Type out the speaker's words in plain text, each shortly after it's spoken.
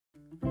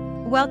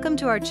Welcome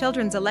to our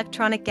Children's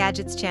Electronic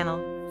Gadgets channel.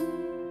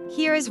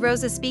 Here is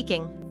Rosa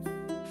speaking.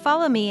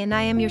 Follow me and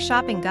I am your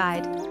shopping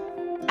guide.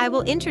 I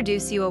will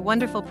introduce you a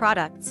wonderful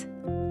products.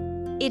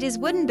 It is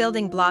wooden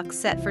building blocks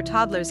set for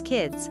toddlers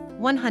kids,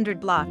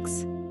 100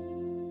 blocks.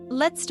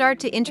 Let's start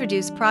to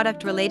introduce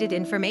product-related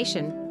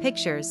information,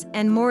 pictures,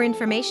 and more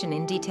information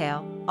in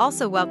detail.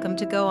 Also welcome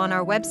to go on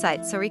our website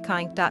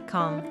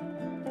sarikainc.com.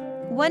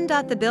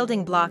 The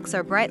building blocks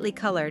are brightly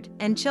colored,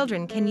 and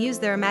children can use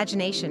their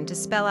imagination to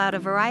spell out a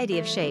variety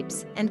of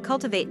shapes and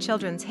cultivate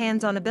children's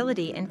hands-on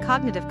ability and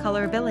cognitive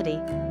color ability.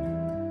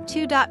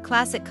 2.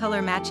 Classic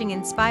color matching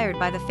inspired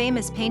by the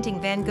famous painting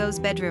Van Gogh's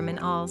Bedroom in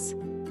Alls.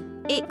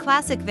 8.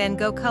 Classic Van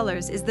Gogh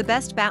colors is the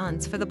best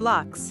balance for the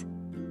blocks.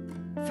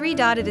 3.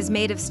 It is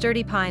made of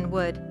sturdy pine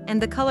wood, and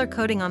the color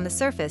coating on the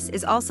surface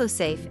is also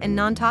safe and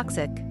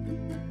non-toxic.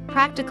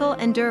 Practical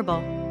and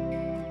durable.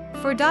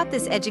 4.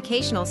 This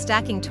educational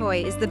stacking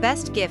toy is the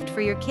best gift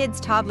for your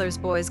kids, toddlers,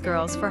 boys,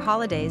 girls for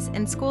holidays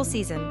and school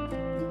season.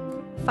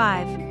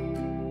 5.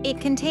 It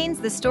contains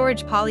the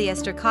storage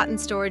polyester cotton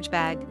storage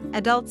bag.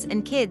 Adults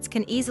and kids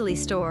can easily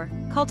store,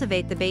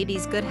 cultivate the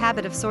baby's good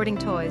habit of sorting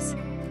toys.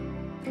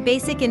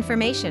 Basic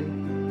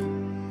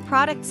information.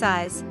 Product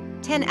size,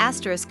 10 *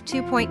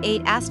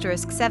 2.8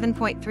 *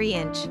 7.3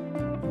 inch.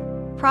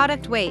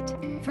 Product weight,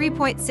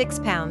 3.6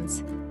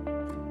 pounds.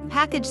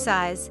 Package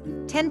size,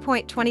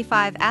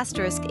 10.25 *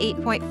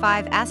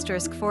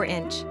 8.5 * 4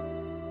 inch.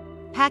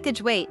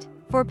 Package weight,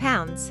 4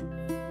 pounds.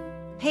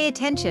 Pay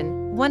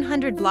attention,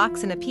 100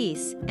 blocks in a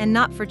piece, and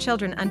not for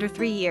children under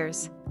 3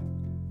 years.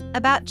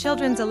 About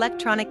children's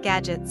electronic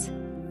gadgets.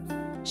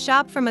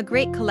 Shop from a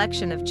great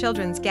collection of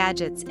children's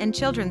gadgets and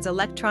children's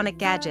electronic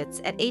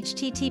gadgets at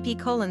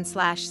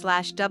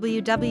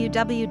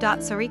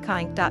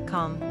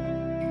http://www.sarikainc.com.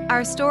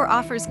 Our store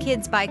offers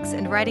kids' bikes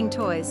and riding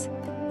toys,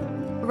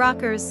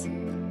 rockers,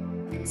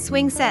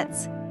 swing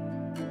sets,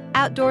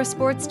 outdoor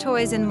sports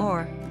toys, and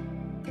more.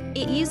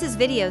 It uses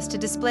videos to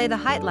display the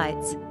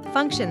highlights,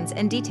 functions,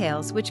 and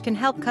details, which can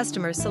help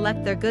customers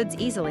select their goods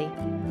easily.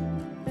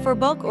 For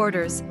bulk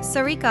orders,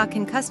 Sarika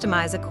can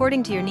customize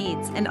according to your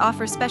needs and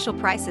offer special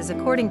prices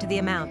according to the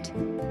amount.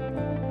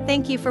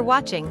 Thank you for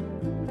watching.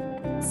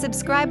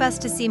 Subscribe us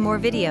to see more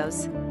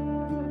videos.